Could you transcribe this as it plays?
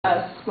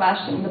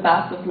splash in the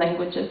bath of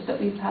languages that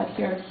we've had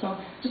here. So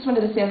just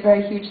wanted to say a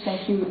very huge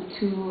thank you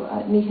to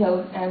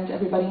Nýhil and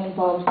everybody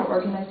involved for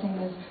organizing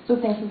this. So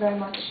thank you very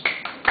much.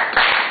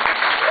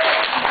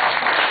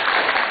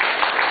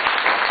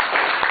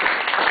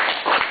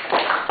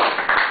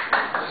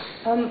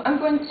 I'm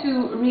going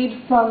to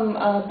read from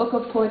a book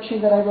of poetry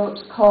that I wrote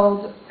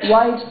called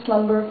Wide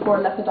Slumber for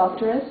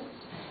Lepidopterists.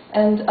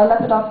 And a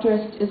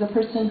lepidopterist is a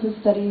person who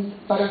studies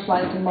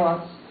butterflies and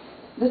moths.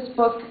 This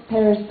book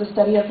pairs the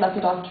study of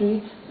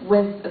lepidoptery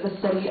with the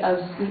study of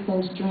sleep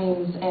and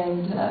dreams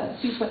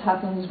and sees what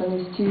happens when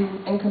these two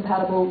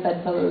incompatible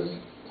bedfellows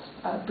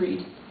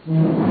breed.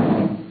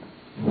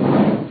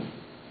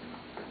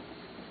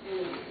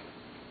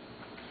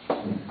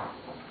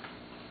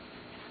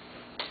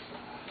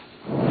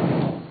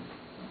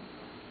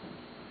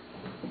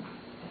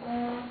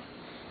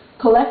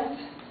 Collect,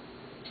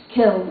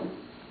 kill,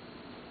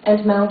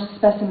 and mount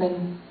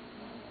specimen.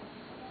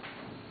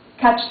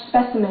 Catch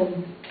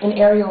specimen in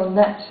aerial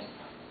net.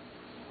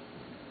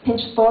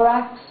 Pinch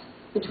thorax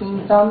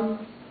between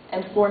thumb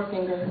and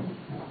forefinger.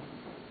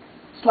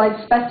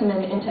 Slide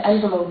specimen into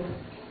envelope,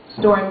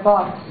 store in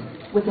box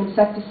with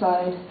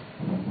insecticide.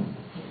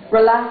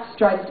 Relax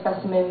dried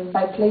specimen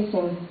by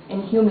placing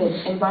in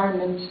humid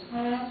environment.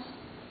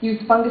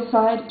 Use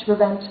fungicide to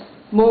prevent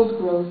mold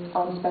growth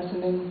on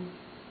specimen.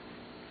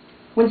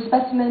 When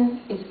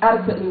specimen is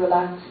adequately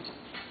relaxed,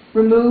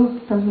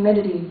 remove from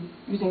humidity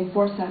using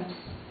forceps.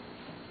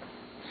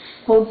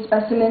 Hold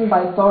specimen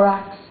by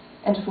thorax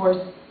and force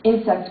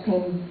insect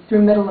pin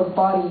through middle of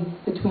body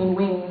between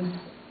wings.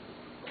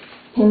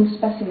 Pin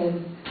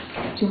specimen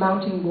to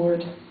mounting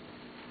board.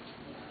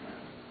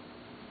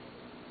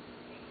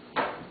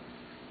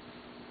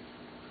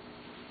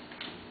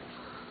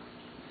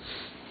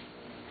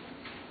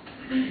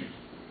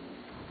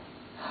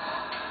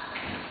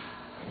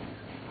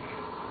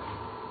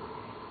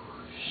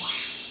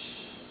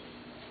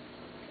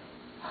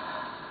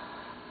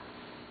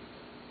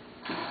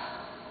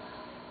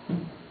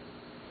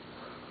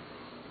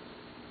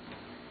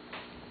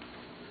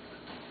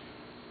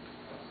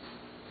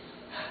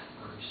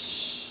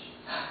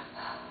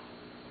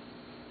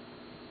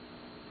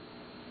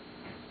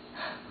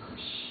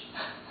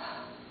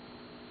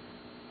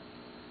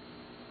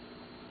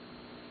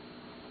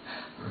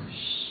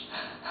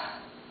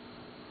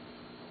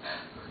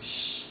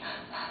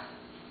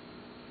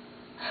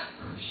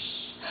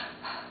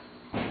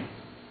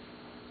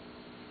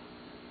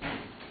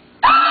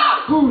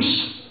 Whoosh!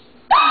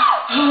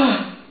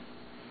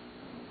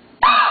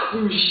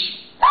 Whoosh! Whoosh!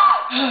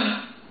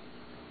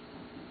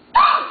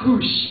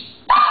 Whoosh! Whoosh!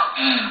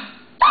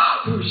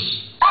 Whoosh!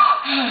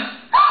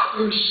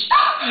 Whoosh!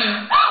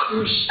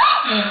 Whoosh!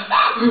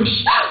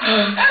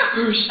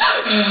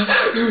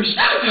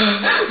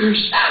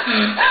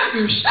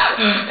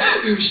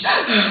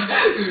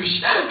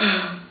 Whoosh!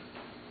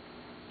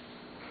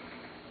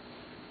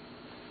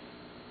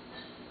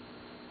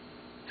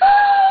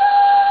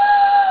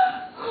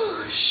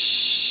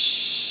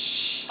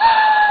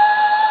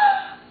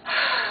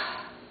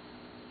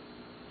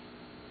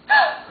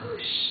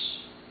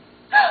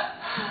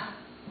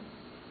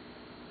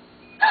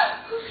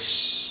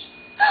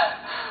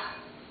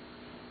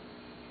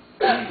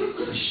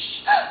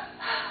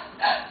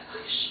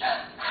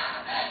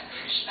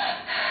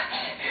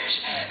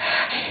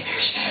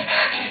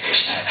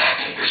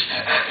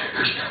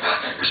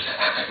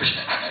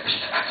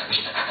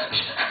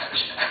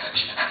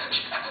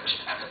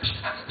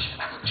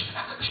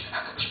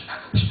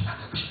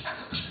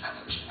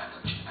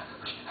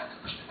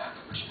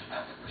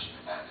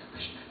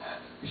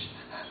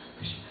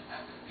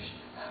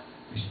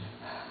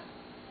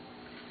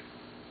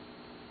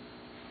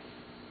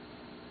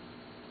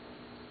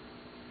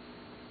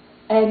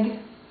 Egg,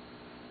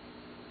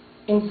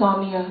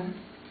 insomnia.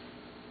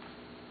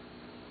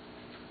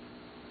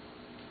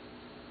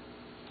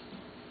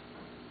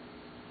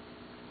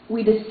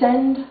 We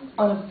descend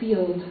on a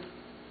field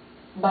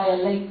by a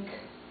lake.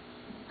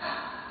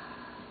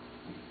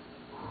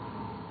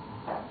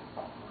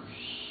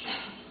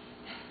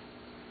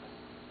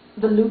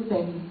 The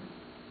looping,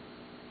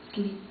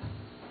 sleep,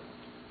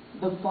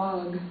 the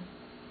fog.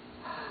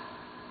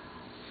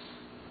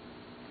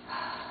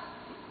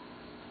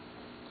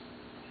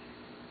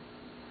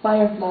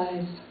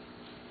 Fireflies,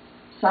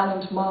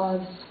 silent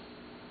moths.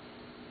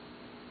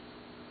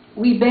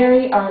 We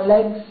bury our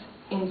legs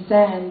in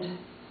sand.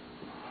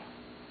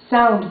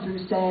 Sound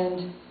through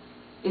sand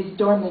is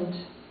dormant.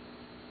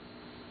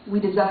 We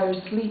desire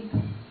sleep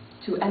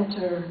to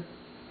enter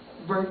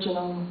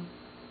virginal.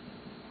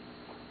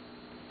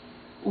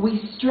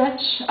 We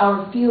stretch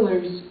our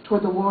feelers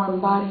toward the warm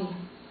body.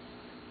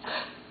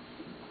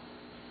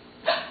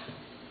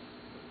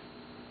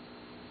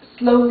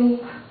 Slowly,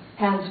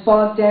 hands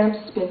fog damp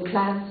spin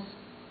plants,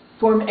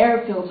 form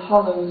air-filled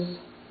hollows,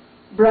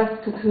 breath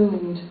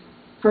cocooned,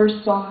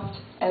 first soft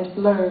and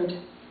blurred,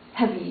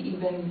 heavy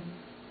even,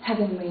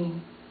 heavenly.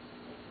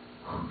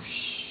 Whoosh.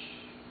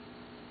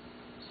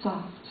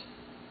 Soft,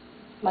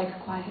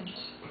 like quiet.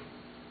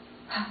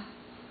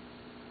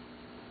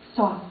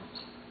 Soft,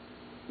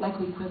 like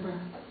we quiver.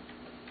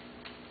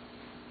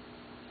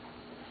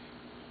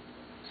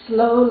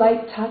 Slow,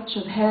 light touch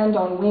of hand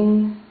on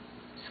wing,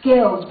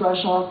 scales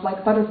brush off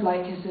like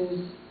butterfly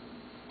kisses.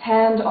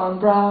 Hand on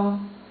brow,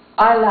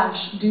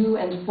 eyelash, dew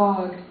and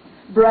fog,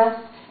 breath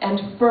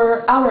and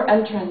fur our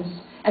entrance,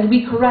 and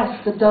we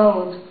caress the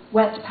dulled,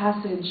 wet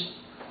passage,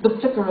 the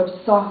flicker of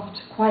soft,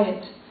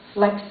 quiet,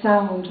 like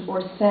sound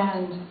or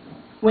sand,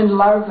 when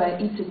larva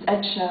eats its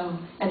eggshell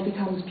and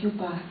becomes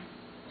pupa.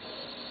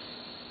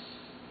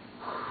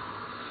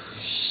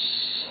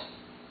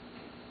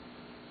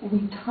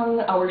 We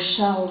tongue our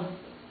shell,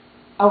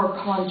 our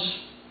conch.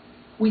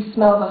 We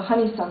smell the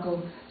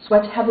honeysuckle,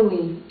 sweat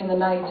heavily in the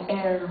night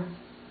air.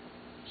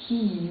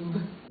 Heave.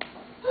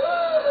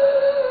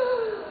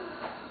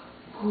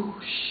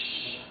 Whoosh.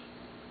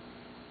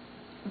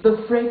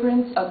 The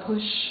fragrance a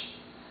push,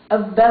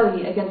 of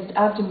belly against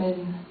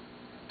abdomen,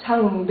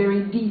 tongue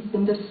buried deep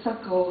in the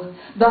suckle,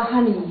 the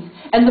honey,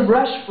 and the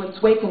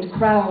brushfoot's wakened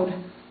crowd,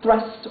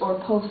 thrust or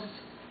pulse,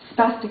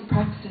 spastic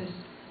praxis,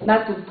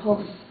 massive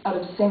pulse out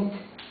of sync.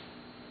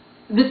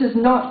 This is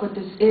not what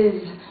this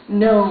is.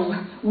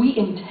 No, we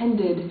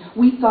intended.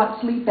 We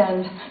thought sleep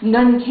and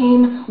none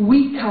came.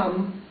 We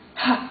come.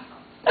 Ha.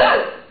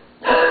 Ha.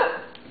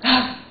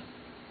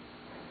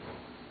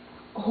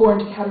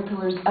 Horned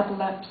caterpillars,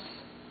 epileps,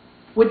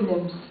 wood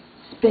nymphs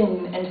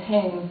spin and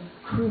hang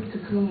crude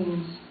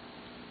cocoons.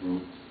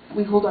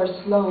 We hold our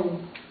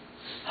slow,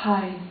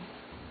 high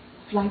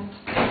flight.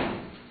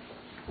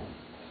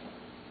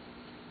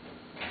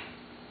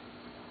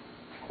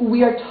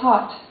 We are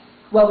taught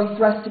while we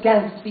thrust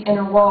against the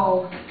inner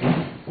wall.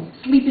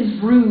 Sleep is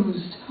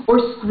bruised, or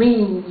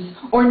screams,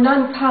 or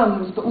none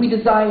comes, but we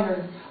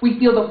desire. We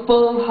feel the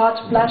full,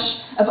 hot flesh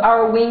of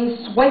our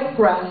wings swipe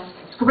grass,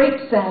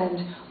 scrape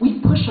sand. We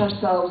push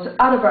ourselves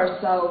out of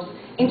ourselves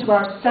into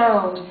our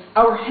sound,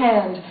 our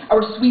hand,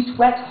 our sweet,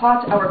 wet,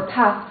 hot, our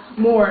path,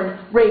 mourn,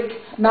 rake,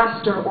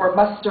 master, or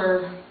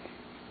muster.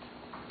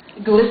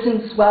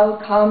 Glisten,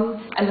 swell,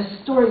 come, and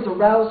the story's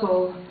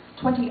arousal.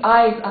 20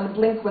 eyes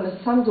unblink when the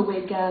sun's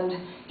awake, and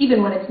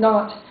even when it's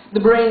not, the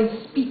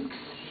brain speaks,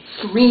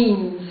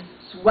 screams,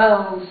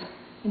 swells,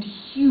 and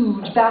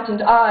huge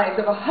battened eyes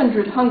of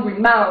 100 hungry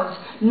mouths.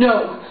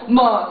 No,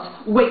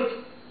 maws, wait.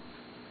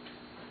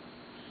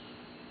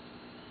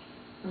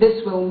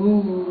 This will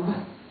move.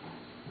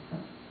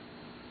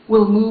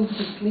 Will move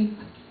to sleep.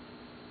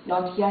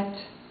 Not yet.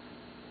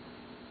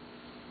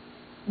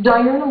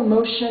 Diurnal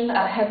motion,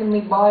 a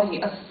heavenly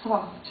body, a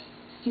soft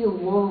steel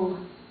wool.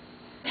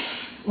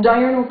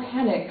 Diurnal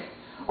panic,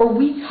 or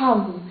we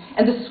come,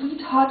 and the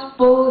sweet hot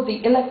bull of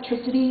the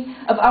electricity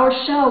of our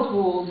shelled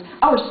wools,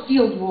 our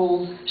steeled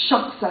wools,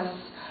 shocks us.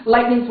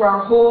 Lightning through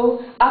our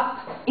hole, up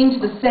into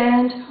the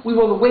sand, we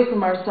roll away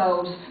from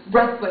ourselves,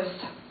 breathless.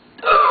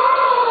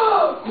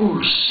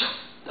 Whoosh.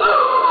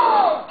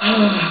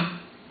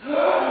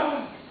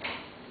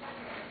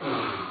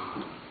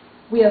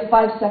 We have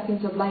 5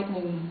 seconds of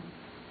lightning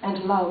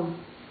and love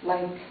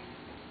like